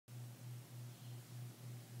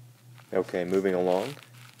Okay, moving along.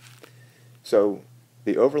 So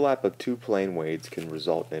the overlap of two plane waves can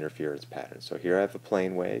result in interference patterns. So here I have a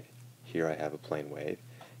plane wave, here I have a plane wave,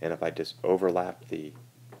 and if I just overlap the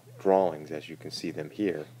drawings as you can see them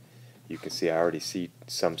here, you can see I already see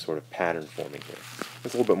some sort of pattern forming here.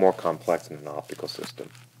 It's a little bit more complex than an optical system.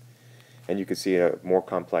 And you can see a more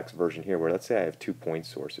complex version here where let's say I have 2 point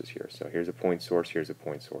sources here. So here's a point source, here's a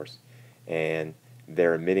point source, and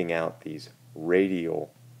they're emitting out these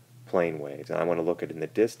radial plane waves. And I want to look at it in the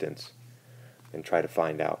distance and try to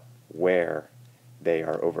find out where they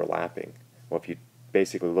are overlapping. Well, if you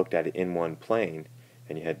basically looked at it in one plane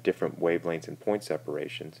and you had different wavelengths and point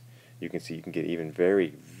separations, you can see you can get even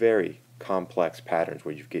very, very complex patterns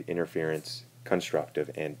where you get interference, constructive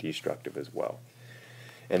and destructive as well.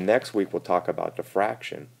 And next week we'll talk about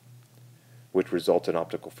diffraction, which results in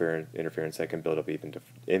optical interference that can build up even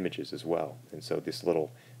images as well. And so this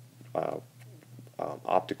little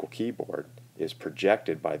optical keyboard is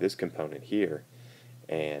projected by this component here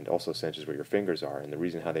and also senses where your fingers are. And the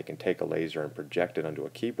reason how they can take a laser and project it onto a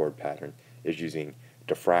keyboard pattern is using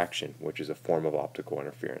diffraction, which is a form of optical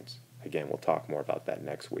interference. Again, we'll talk more about that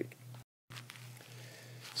next week.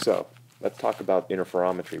 So let's talk about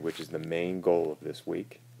interferometry, which is the main goal of this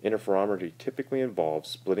week. Interferometry typically involves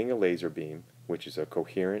splitting a laser beam, which is a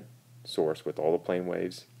coherent source with all the plane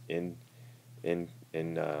waves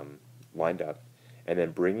lined up, and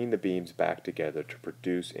then bringing the beams back together to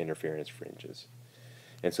produce interference fringes.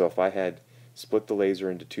 And so if I had split the laser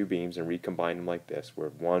into 2 beams and recombined them like this, where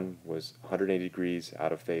one was 180 degrees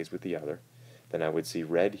out of phase with the other, then I would see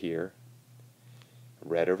red here,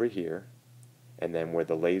 red over here, and then where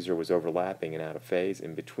the laser was overlapping and out of phase,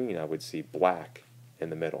 in between I would see black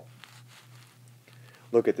in the middle.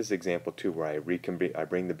 Look at this example too, where I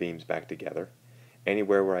bring the beams back together.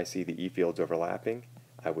 Anywhere where I see the E fields overlapping,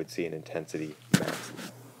 I would see an intensity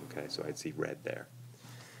maximum. Okay, so I'd see red there.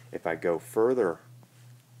 If I go further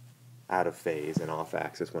out of phase and off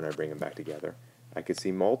axis when I bring them back together, I could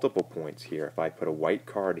see multiple points here. If I put a white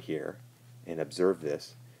card here and observe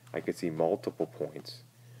this, I could see multiple points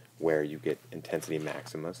where you get intensity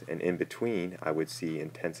maximas, and in between I would see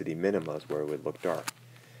intensity minimas where it would look dark.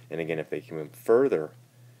 And again, if they come further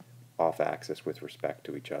off axis with respect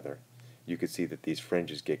to each other, you could see that these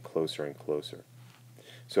fringes get closer and closer.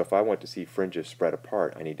 So if I want to see fringes spread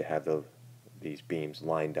apart, I need to have these beams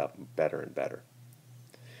lined up better and better.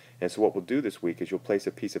 And so what we'll do this week is you'll place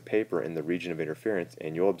a piece of paper in the region of interference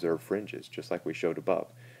and you'll observe fringes, just like we showed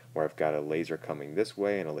above, where I've got a laser coming this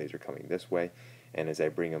way and a laser coming this way, and as I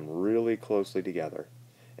bring them really closely together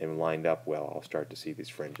and lined up well, I'll start to see these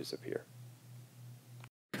fringes appear.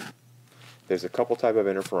 There's a couple type of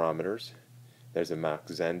interferometers. There's a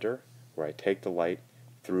Mach-Zehnder, where I take the light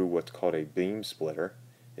through what's called a beam splitter.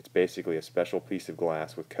 It's basically a special piece of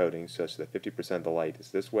glass with coating such that 50% of the light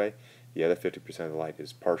is this way, the other 50% of the light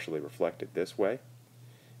is partially reflected this way.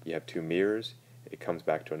 You have 2 mirrors, it comes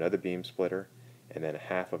back to another beam splitter, and then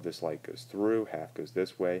half of this light goes through, half goes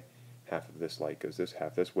this way, half of this light goes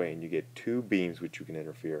half this way, and you get 2 beams which you can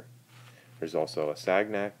interfere. There's also a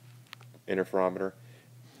Sagnac interferometer.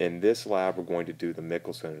 In this lab we're going to do the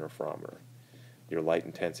Michelson interferometer. Your light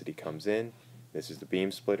intensity comes in, this is the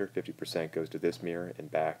beam splitter, 50% goes to this mirror and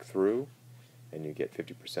back through, and you get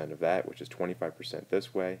 50% of that, which is 25%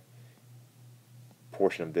 this way.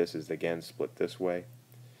 Portion of this is again split this way.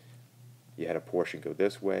 You had a portion go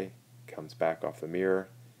this way, comes back off the mirror,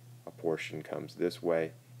 a portion comes this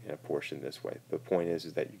way, and a portion this way. The point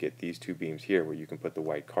is that you get these 2 beams here where you can put the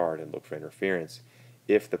white card and look for interference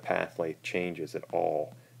if the path length changes at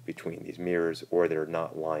all between these mirrors or they're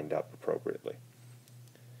not lined up appropriately.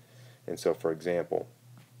 And so for example,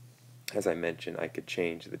 as I mentioned, I could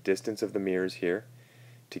change the distance of the mirrors here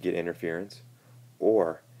to get interference,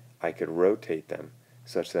 or I could rotate them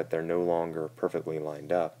such that they're no longer perfectly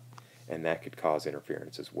lined up, and that could cause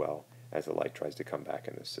interference as well as the light tries to come back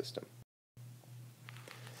in this system.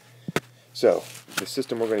 So the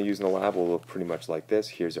system we're going to use in the lab will look pretty much like this.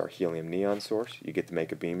 Here's our helium neon source. You get to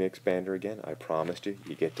make a beam expander again. I promised you,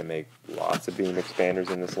 you get to make lots of beam expanders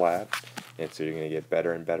in this lab, and so you're going to get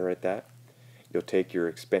better and better at that. You'll take your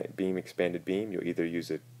expanded beam. You'll either use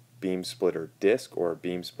a beam splitter disc or a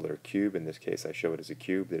beam splitter cube. In this case I show it as a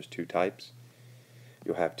cube. There's 2 types.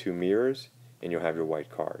 You'll have 2 mirrors and you'll have your white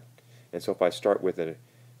card. And so if I start with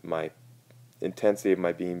my intensity of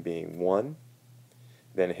my beam being 1,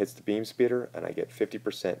 then it hits the beam splitter and I get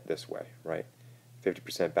 50% this way, right?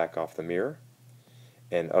 50% back off the mirror,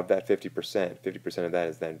 and of that 50% of that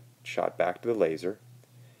is then shot back to the laser,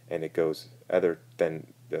 and then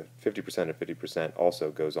the 50% of 50%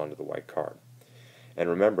 also goes onto the white card. And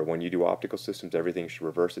remember, when you do optical systems, everything should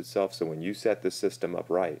reverse itself. So when you set the system up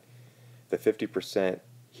right, the 50%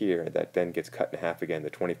 here that then gets cut in half again, the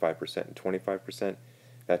 25% and 25%,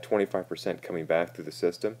 that 25% coming back through the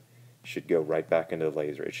system should go right back into the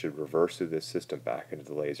laser. It should reverse through this system back into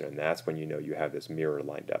the laser, and that's when you know you have this mirror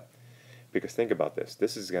lined up. Because think about this.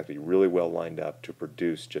 This is going to be really well lined up to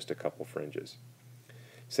produce just a couple fringes.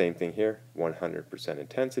 Same thing here, 100%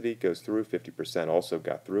 intensity goes through, 50% also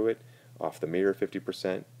got through it, off the mirror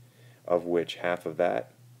 50%, of which half of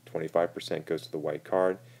that, 25% goes to the white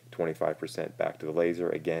card, 25% back to the laser.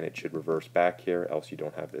 Again, it should reverse back here, else you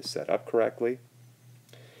don't have this set up correctly.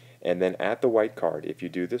 And then at the white card, if you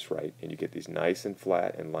do this right, and you get these nice and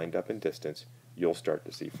flat and lined up in distance, you'll start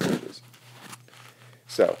to see fringes.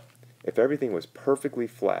 So, if everything was perfectly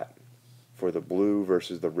flat for the blue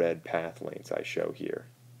versus the red path lengths I show here,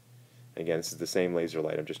 again, this is the same laser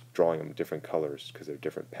light, I'm just drawing them different colors because they're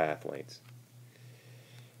different path lengths.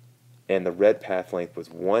 And the red path length was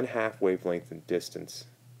 1/2 wavelength in distance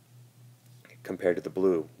compared to the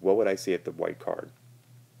blue. What would I see at the white card?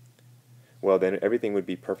 Well, then everything would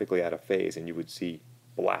be perfectly out of phase and you would see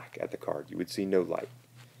black at the card. You would see no light.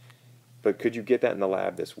 But could you get that in the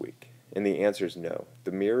lab this week? And the answer is no.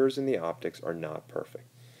 The mirrors and the optics are not perfect.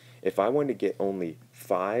 If I wanted to get only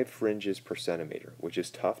 5 fringes per centimeter, which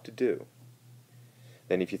is tough to do,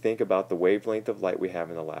 then if you think about the wavelength of light we have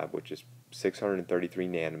in the lab, which is 633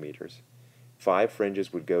 nanometers, 5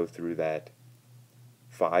 fringes would go through that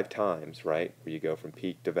 5 times, right? Where you go from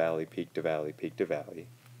peak to valley, peak to valley, peak to valley.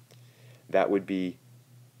 That would be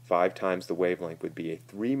 5 times the wavelength would be a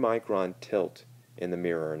 3 micron tilt in the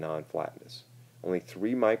mirror non-flatness. Only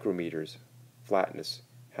 3 micrometers flatness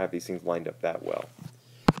have these things lined up that well.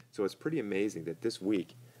 So it's pretty amazing that this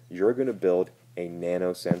week you're going to build a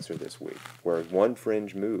nano sensor this week, where 1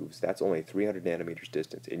 fringe moves, that's only 300 nanometers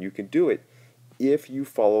distance. And you can do it if you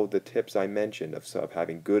follow the tips I mentioned of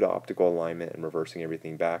having good optical alignment and reversing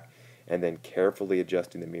everything back, and then carefully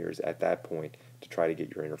adjusting the mirrors at that point to try to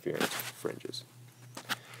get your interference fringes.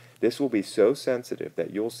 This will be so sensitive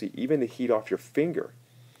that you'll see even the heat off your finger,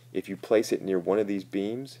 if you place it near one of these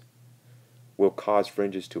beams, will cause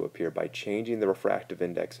fringes to appear by changing the refractive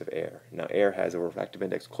index of air. Now, air has a refractive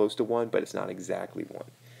index close to 1, but it's not exactly 1.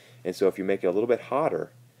 And so if you make it a little bit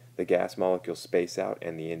hotter, the gas molecules space out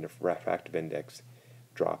and the refractive index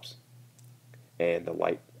drops. And the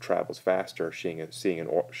light travels faster, seeing a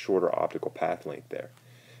shorter optical path length there.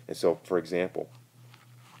 And so, for example,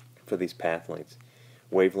 for these path lengths,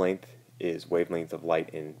 wavelength is wavelength of light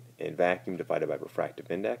in vacuum divided by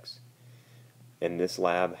refractive index. In this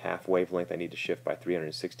lab, half wavelength I need to shift by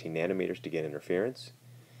 316 nanometers to get interference.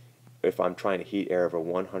 If I'm trying to heat air over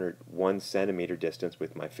 1 centimeter distance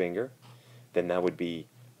with my finger, then that would be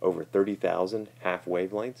over 30,000 half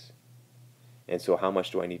wavelengths. And so how much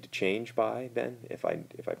do I need to change by then if I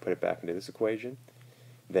put it back into this equation?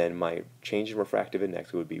 Then my change in refractive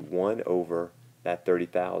index would be 1 over that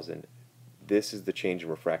 30,000. This is the change in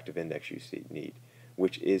refractive index you need,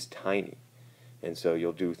 which is tiny. And so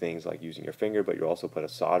you'll do things like using your finger, but you'll also put a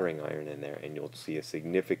soldering iron in there, and you'll see a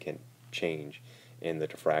significant change in the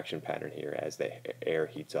diffraction pattern here as the air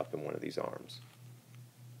heats up in one of these arms.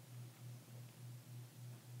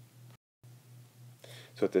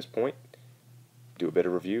 So at this point, do a bit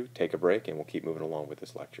of review, take a break, and we'll keep moving along with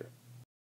this lecture.